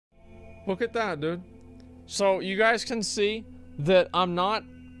Look at that, dude. So you guys can see that I'm not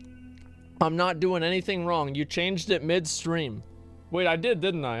doing anything wrong. You changed it midstream. Wait, I did,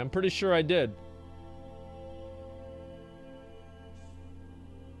 didn't I? I'm pretty sure I did.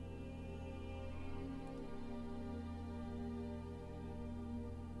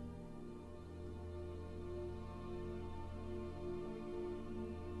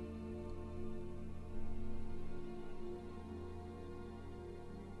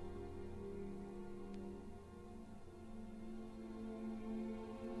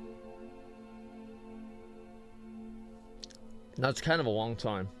 That's kind of a long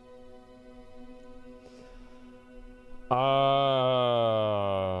time.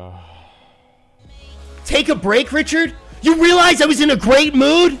 Take a break, Richard? You realize I was in a great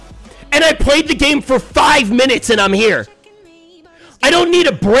mood? And I played the game for 5 minutes and I'm here. I don't need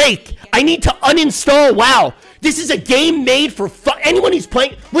a break. I need to uninstall WoW. This is a game made for anyone who's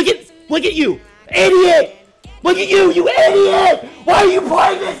playing. Look at you, idiot! Look at you, you idiot! Why are you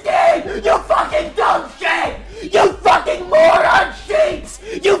playing this game? You fucking dumb shit! You fucking moron sheeps!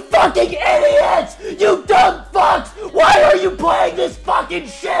 You fucking idiots! You dumb fucks! Why are you playing this fucking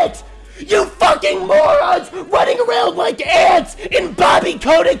shit? You fucking morons running around like ants in Bobby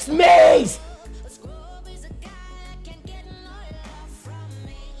Kodak's maze!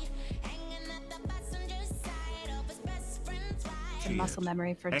 Muscle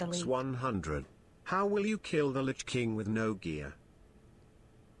memory for delete. X100. How will you kill the Lich King with no gear?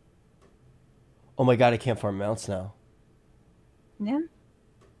 Oh my god, I can't farm mounts now. Yeah.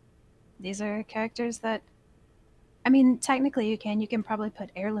 These are characters that... I mean, technically you can probably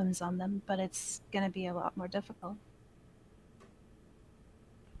put heirlooms on them, but it's gonna be a lot more difficult.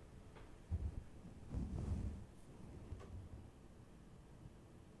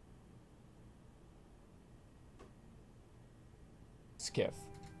 Skiff.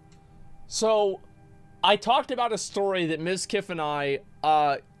 So, I talked about a story that Ms. Kiff and I,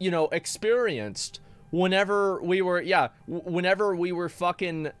 you know, experienced whenever we were, whenever we were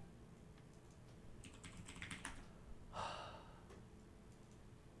fucking...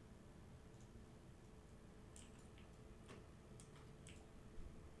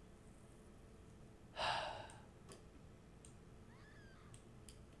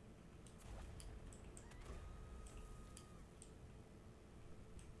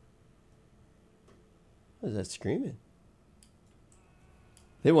 What is that screaming?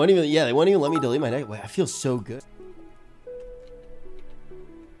 They won't even, they won't even let me delete my neck. Wait, I feel so good.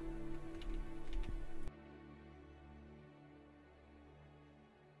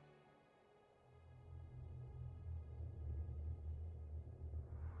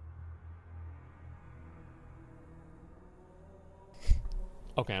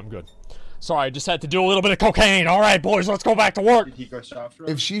 Okay, I'm good. Sorry, I just had to do a little bit of cocaine. All right, boys, let's go back to work.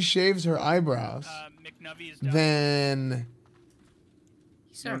 If she shaves her eyebrows, then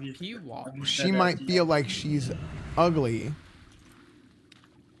she might feel like she's ugly.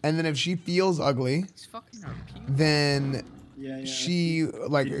 And then if she feels ugly, then she,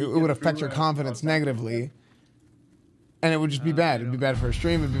 like, it would affect her confidence negatively. And it would just be bad. It'd be bad for her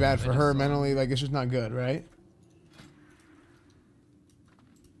stream. It'd be bad for her mentally. Like, it's just not good, right?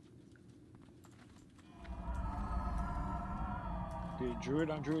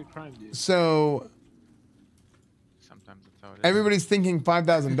 Druid on Druid crime, dude. So sometimes that's how it is. Everybody's thinking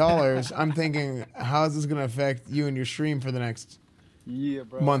 $5,000. I'm thinking, how is this gonna affect you and your stream for the next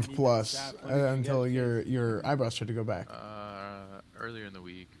month plus until your eyebrows start to go back? Earlier in the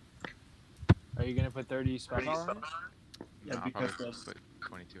week. Are you gonna put 30 spell power on? Yeah, no, because I'll put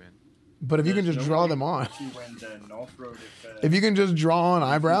 22 in. But if you can just draw them on, if you can just draw on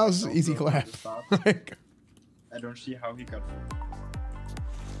eyebrows, easy clap. Like, I don't see how he got.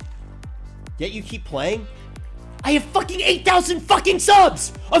 Yet you keep playing? I have fucking 8,000 fucking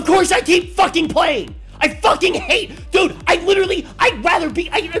subs! Of course I keep fucking playing! I fucking hate, dude, I'd rather be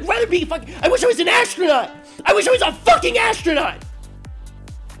fucking, I wish I was an astronaut! I wish I was a fucking astronaut!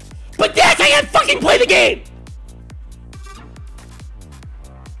 But yes, I can't fucking play the game!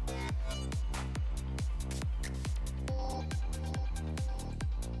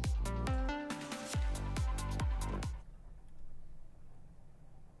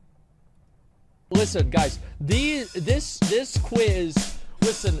 Listen, guys, this quiz,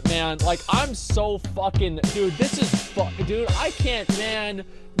 listen, man, like, I'm so fucking, dude, this is dude, I can't, man,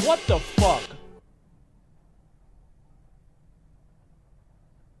 what the fuck?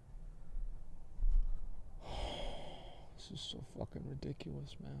 This is so fucking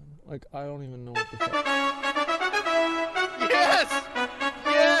ridiculous, man. Like, I don't even know what the fuck. Yes!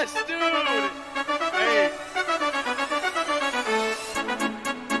 Yes, dude! Hey.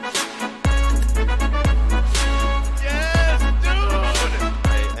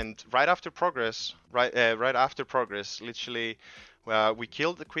 right after progress, right after progress, literally, we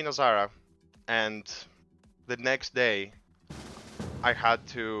killed the Queen Azara, and the next day, I had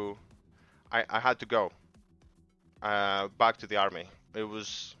to go back to the army. It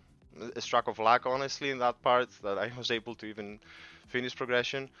was a stroke of luck, honestly, in that part, that I was able to even finish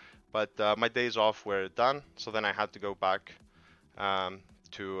progression. But my days off were done, so then I had to go back to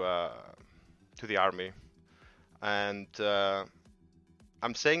the army. And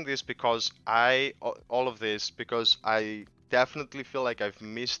I'm saying this because all of this because I definitely feel like I've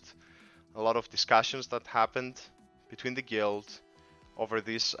missed a lot of discussions that happened between the guild over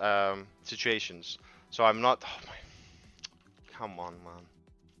these situations. So I'm not. Oh my, come on, man.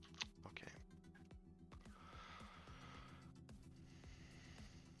 Okay.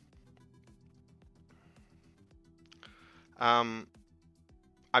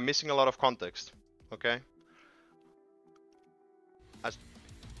 I'm missing a lot of context. Okay.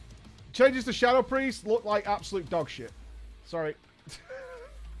 Changes to Shadow Priest look like absolute dog shit. Sorry.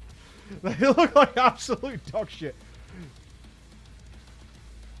 They look like absolute dog shit.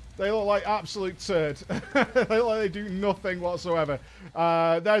 They look like absolute turd. They look like they do nothing whatsoever.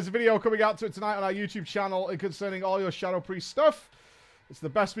 There's a video coming out to it tonight on our YouTube channel concerning all your Shadow Priest stuff. It's the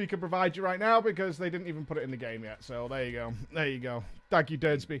best we can provide you right now because they didn't even put it in the game yet. So there you go. There you go. Thank you,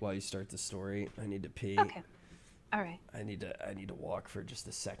 Dirdsby. While you start the story, I need to pee. Okay. All right. I need to walk for just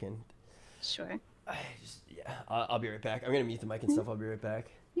a second. Sure. Yeah, I'll be right back. I'm gonna mute the mic and stuff. I'll be right back.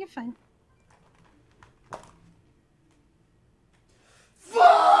 You're fine.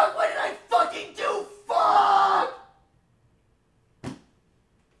 Fuck! What did I fucking do? Fuck!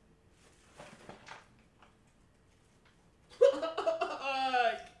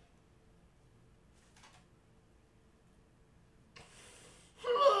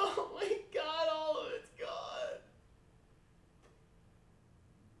 Oh my god, all of it's gone.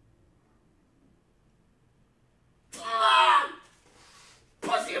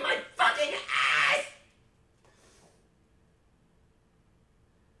 Pussy in my fucking ass!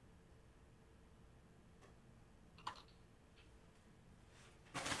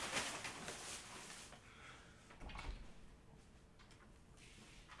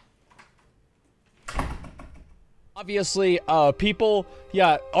 Obviously, people,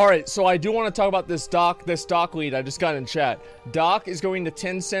 yeah, alright, so I do want to talk about this doc lead I just got in chat. Doc is going to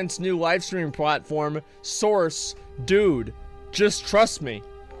Tencent's new live stream platform, Source, dude, just trust me.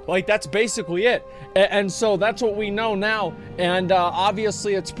 Like, that's basically it. And so that's what we know now, and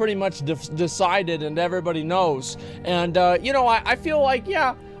obviously it's pretty much decided and everybody knows. And, you know, I feel like,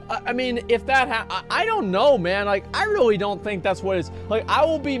 yeah, I mean, if that I don't know, man. Like, I really don't think that's what it's like. I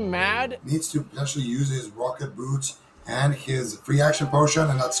will be mad. Needs to potentially use his rocket boots and his free action potion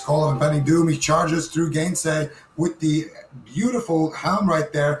and that Skull of Impending Doom. He charges through Gainsay with the beautiful helm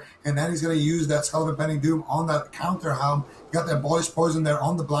right there, and then he's going to use that Skull of Impending Doom on that counter helm. You got that Boyish Poison there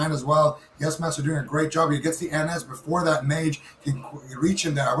on the blind as well. Yes, Master doing a great job. He gets the NS before that mage can reach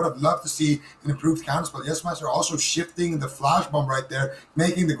him there. I would have loved to see an improved counterspell. Yes, Master also shifting the flash bomb right there,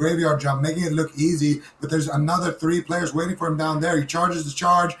 making the graveyard jump, making it look easy. But there's another 3 players waiting for him down there. He charges the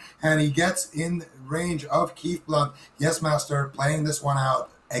charge, and he gets in range of Keith Blunt. Yes, Master playing this one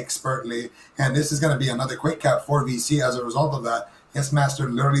out expertly. And this is going to be another quick cap for VC as a result of that. Yes, Master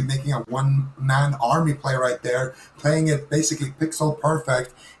literally making a one-man army play right there, playing it basically pixel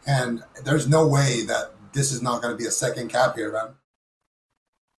perfect, and there's no way that this is not going to be a second cap here, man.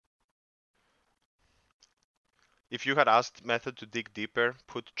 If you had asked Method to dig deeper,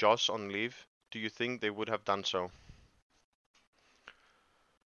 put Joss on leave, do you think they would have done so?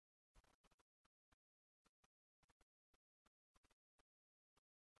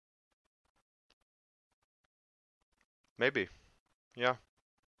 Maybe. Yeah.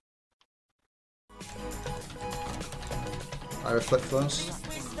 I reflect first.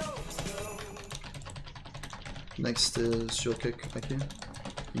 Next is short kick back here.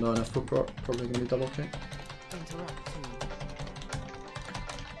 No enough foot prop, probably gonna be double kick.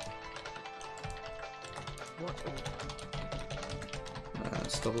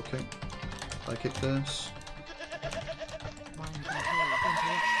 It's double kick. I kick this.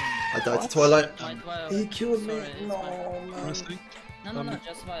 I died to Twilight. He killed me. No, man. No,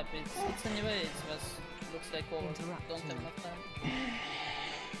 just wipe. It's anyway, it looks like over. Don't have enough time.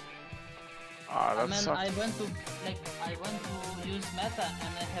 Ah, that man, sucked. I went to use meta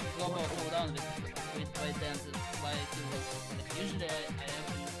and I have global cooldown with white dances. Why it was like, usually I have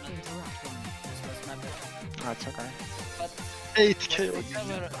to use meta. This was my bad. That's okay. But 8k.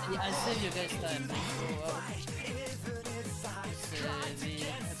 whatever, I save you guys time. So, we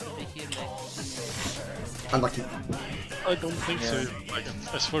have to be here like. Unlucky. I don't think so. Like,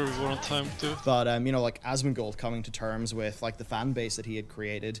 I swear we were on time too. But you know, like Asmongold coming to terms with like the fan base that he had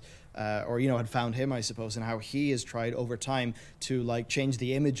created, or you know, had found him, I suppose, and how he has tried over time to like change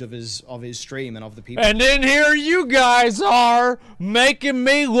the image of his stream and of the people. And then here you guys are making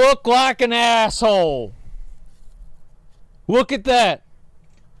me look like an asshole. Look at that.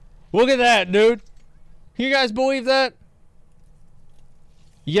 Look at that, dude. You guys believe that?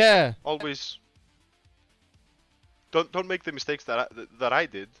 Yeah. Always. Don't make the mistakes that I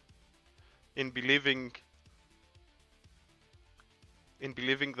did in believing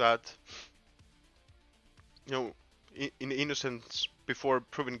that, you know, in innocence before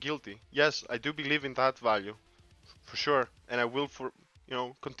proven guilty. Yes, I do believe in that value, for sure, and I will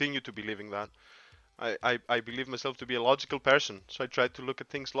continue to believe in that. I believe myself to be a logical person, so I try to look at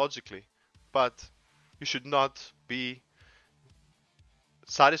things logically, but you should not be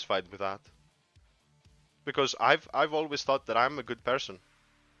satisfied with that. Because I've always thought that I'm a good person.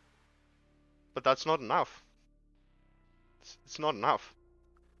 But that's not enough. It's not enough.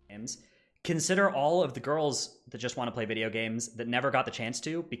 Consider all of the girls that just want to play video games that never got the chance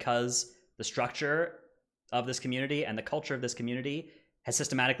to because the structure of this community and the culture of this community has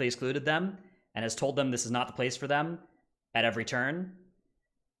systematically excluded them and has told them this is not the place for them at every turn.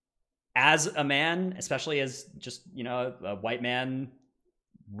 As a man, especially as just, you know, a white man,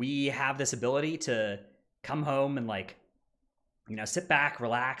 we have this ability to come home and, like, you know, sit back,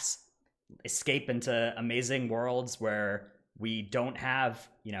 relax, escape into amazing worlds where we don't have,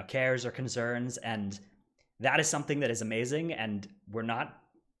 you know, cares or concerns. And that is something that is amazing. And we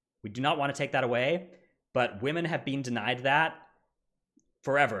do not want to take that away. But women have been denied that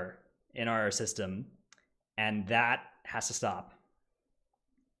forever in our system. And that has to stop.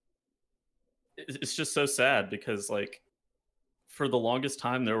 It's just so sad because, like, for the longest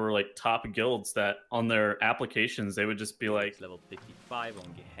time, there were like top guilds that on their applications they would just be like level 55 on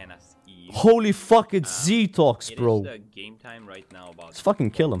Gehenna's Eve. Holy fuck, it's Z-Talks, bro. It is the game time right now about Let's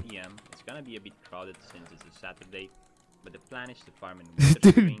fucking kill him. PM. It's gonna be a bit crowded since it's a Saturday, but the plan is to farm in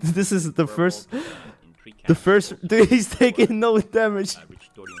Dude, this is the first. Dude, he's taking no damage.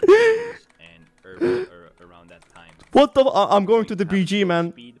 Around that time. What the? I'm going to the BG,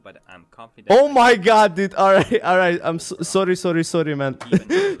 man. Oh my god, dude. Alright. I'm sorry, man.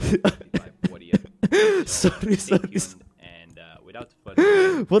 Sorry. And without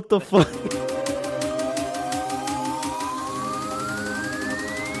further What the fuck?